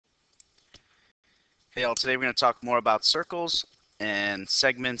Hey all, today we're going to talk more about circles and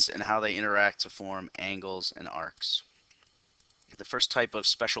segments and how they interact to form angles and arcs. The first type of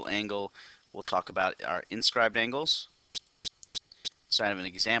special angle we'll talk about are inscribed angles. So I have an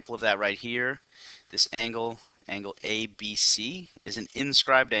example of that right here. This angle, angle ABC, is an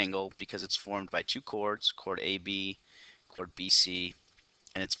inscribed angle because it's formed by two chords, chord AB, chord BC,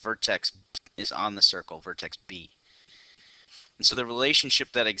 and its vertex is on the circle, vertex B. And so the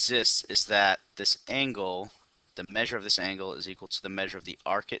relationship that exists is that this angle, the measure of this angle is equal to the measure of the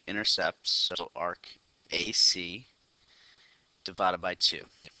arc it intercepts, so arc AC divided by 2.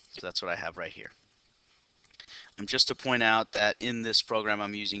 So that's what I have right here. And just to point out that in this program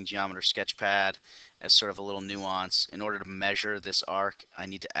I'm using Geometer Sketchpad as sort of a little nuance. In order to measure this arc, I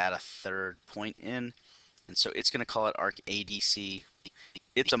need to add a third point in. And so it's going to call it arc ADC.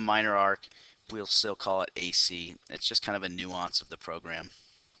 It's a minor arc. We'll still call it AC. It's just kind of a nuance of the program.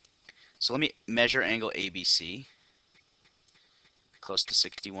 So let me measure angle ABC, close to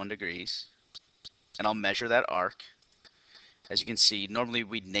 61 degrees, and I'll measure that arc. As you can see, normally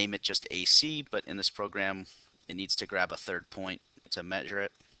we'd name it just AC, but in this program it needs to grab a third point to measure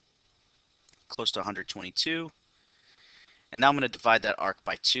it, close to 122. And now I'm going to divide that arc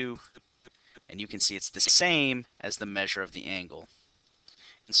by 2, and you can see it's the same as the measure of the angle.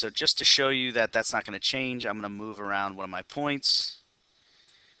 And so just to show you that that's not going to change, I'm going to move around one of my points,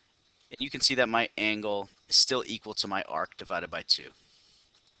 and you can see that my angle is still equal to my arc divided by 2.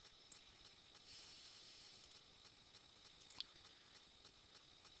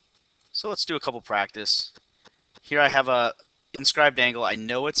 So let's do a couple practice. Here I have a inscribed angle. I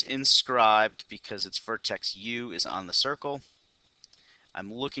know it's inscribed because its vertex U is on the circle.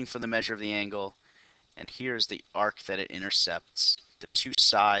 I'm looking for the measure of the angle, and here's the arc that it intercepts. The two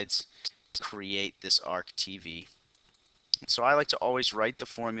sides create this arc TV. So I like to always write the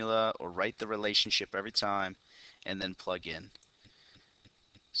formula or write the relationship every time and then plug in.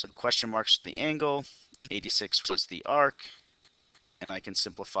 So the question marks the angle, 86 was the arc, and I can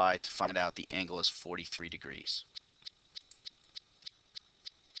simplify to find out the angle is 43 degrees.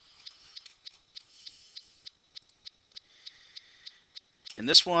 In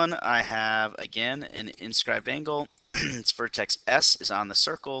this one, I have, again, an inscribed angle. Its vertex S is on the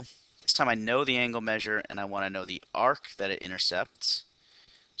circle. This time I know the angle measure, and I want to know the arc that it intercepts.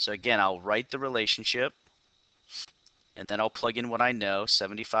 So again, I'll write the relationship, and then I'll plug in what I know,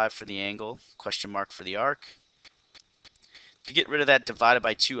 75 for the angle, question mark for the arc. To get rid of that divided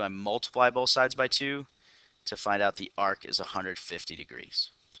by 2, I multiply both sides by 2 to find out the arc is 150 degrees.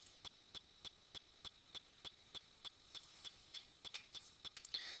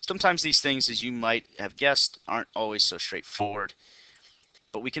 Sometimes these things, as you might have guessed, aren't always so straightforward,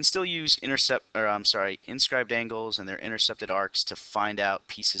 but we can still use inscribed angles and their intercepted arcs to find out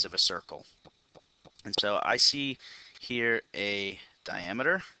pieces of a circle. And so I see here a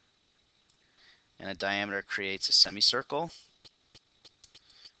diameter, and a diameter creates a semicircle,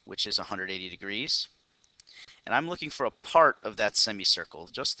 which is 180 degrees. And I'm looking for a part of that semicircle,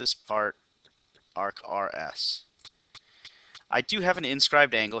 just this part, arc RS. I do have an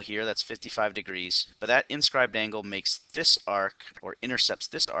inscribed angle here that's 55 degrees, but that inscribed angle makes this arc, or intercepts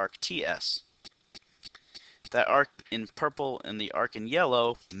this arc, TS. That arc in purple and the arc in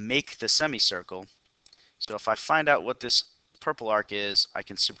yellow make the semicircle. So if I find out what this purple arc is, I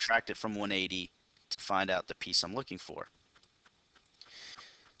can subtract it from 180 to find out the piece I'm looking for.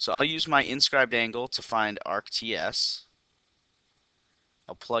 So I'll use my inscribed angle to find arc TS.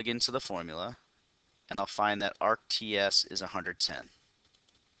 I'll plug into the formula, and I'll find that arc TS is 110.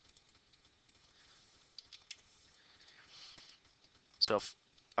 So if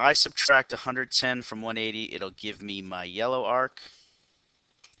I subtract 110 from 180, it'll give me my yellow arc.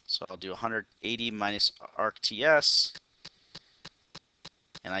 So I'll do 180 minus arc TS,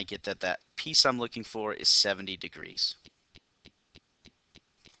 and I get that that piece I'm looking for is 70 degrees.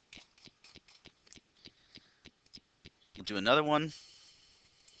 We'll do another one.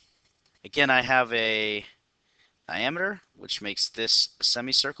 Again, I have a diameter, which makes this a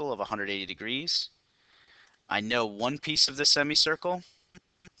semicircle of 180 degrees. I know one piece of the semicircle,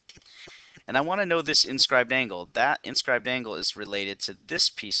 and I want to know this inscribed angle. That inscribed angle is related to this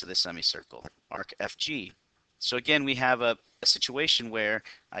piece of the semicircle, arc FG. So again, we have a situation where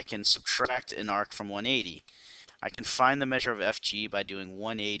I can subtract an arc from 180. I can find the measure of FG by doing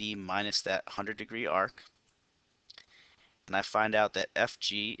 180 minus that 100-degree arc. And I find out that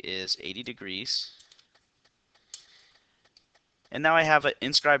FG is 80 degrees. And now I have an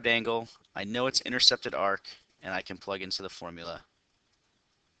inscribed angle. I know it's intercepted arc, and I can plug into the formula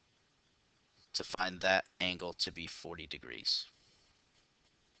to find that angle to be 40 degrees.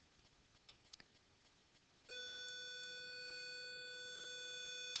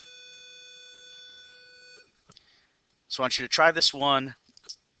 So I want you to try this one,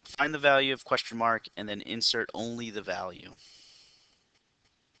 find the value of question mark, and then insert only the value.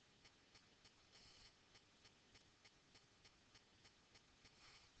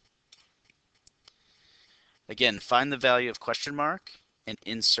 Again, find the value of question mark and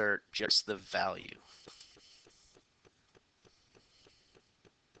insert just the value.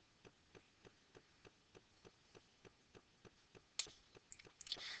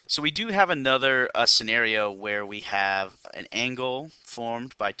 So we do have another scenario where we have an angle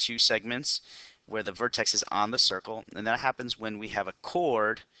formed by two segments where the vertex is on the circle, and that happens when we have a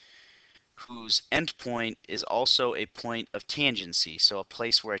chord whose endpoint is also a point of tangency, so a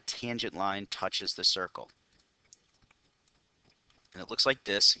place where a tangent line touches the circle. And it looks like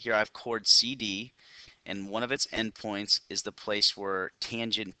this. Here I have chord CD, and one of its endpoints is the place where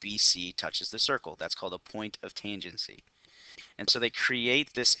tangent BC touches the circle. That's called a point of tangency. And so they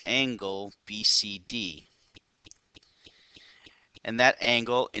create this angle BCD. And that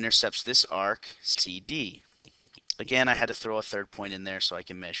angle intercepts this arc CD. Again, I had to throw a third point in there so I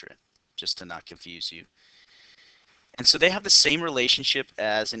can measure it, just to not confuse you. And so they have the same relationship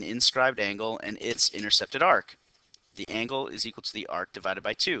as an inscribed angle and its intercepted arc. The angle is equal to the arc divided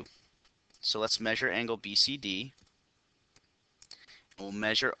by 2. So let's measure angle BCD. We'll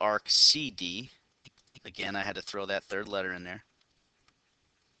measure arc CD. Again, I had to throw that third letter in there.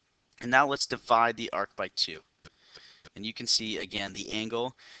 And now let's divide the arc by 2. And you can see, again, the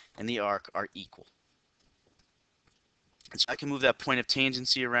angle and the arc are equal. And so I can move that point of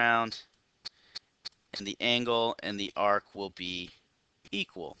tangency around, and the angle and the arc will be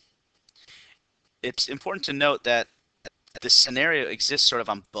equal. It's important to note that this scenario exists sort of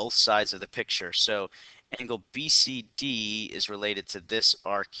on both sides of the picture. So angle BCD is related to this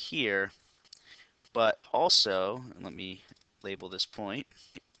arc here, but also, let me label this point,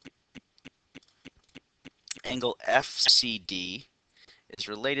 angle FCD is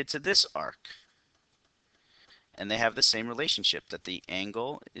related to this arc. And they have the same relationship, that the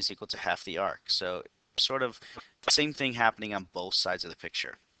angle is equal to half the arc. So sort of the same thing happening on both sides of the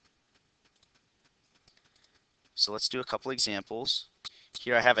picture. So let's do a couple examples.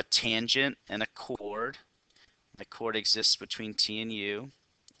 Here I have a tangent and a chord. The chord exists between T and U,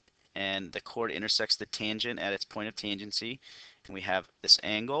 and the chord intersects the tangent at its point of tangency. And we have this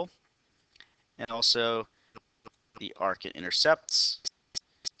angle, and also the arc it intercepts.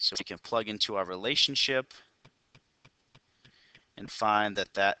 So we can plug into our relationship and find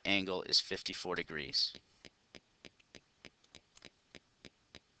that that angle is 54 degrees.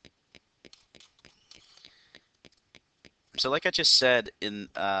 So like I just said, in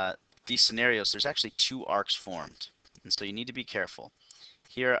these scenarios, there's actually two arcs formed. And so you need to be careful.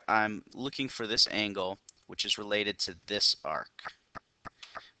 Here I'm looking for this angle, which is related to this arc.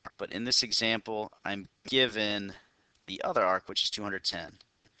 But in this example, I'm given the other arc, which is 210.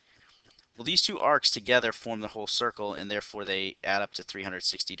 Well, these two arcs together form the whole circle, and therefore they add up to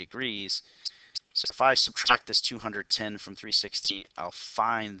 360 degrees. So if I subtract this 210 from 360, I'll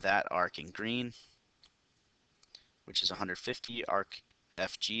find that arc in green, which is 150. Arc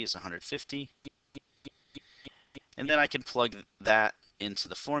FG is 150. And then I can plug that into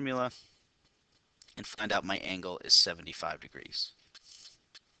the formula and find out my angle is 75 degrees.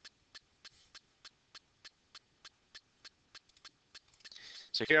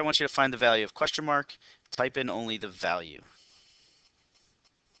 So here I want you to find the value of question mark. Type in only the value.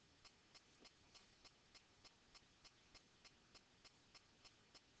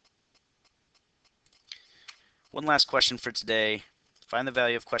 One last question for today. Find the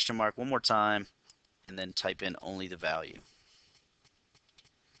value of question mark one more time, and then type in only the value.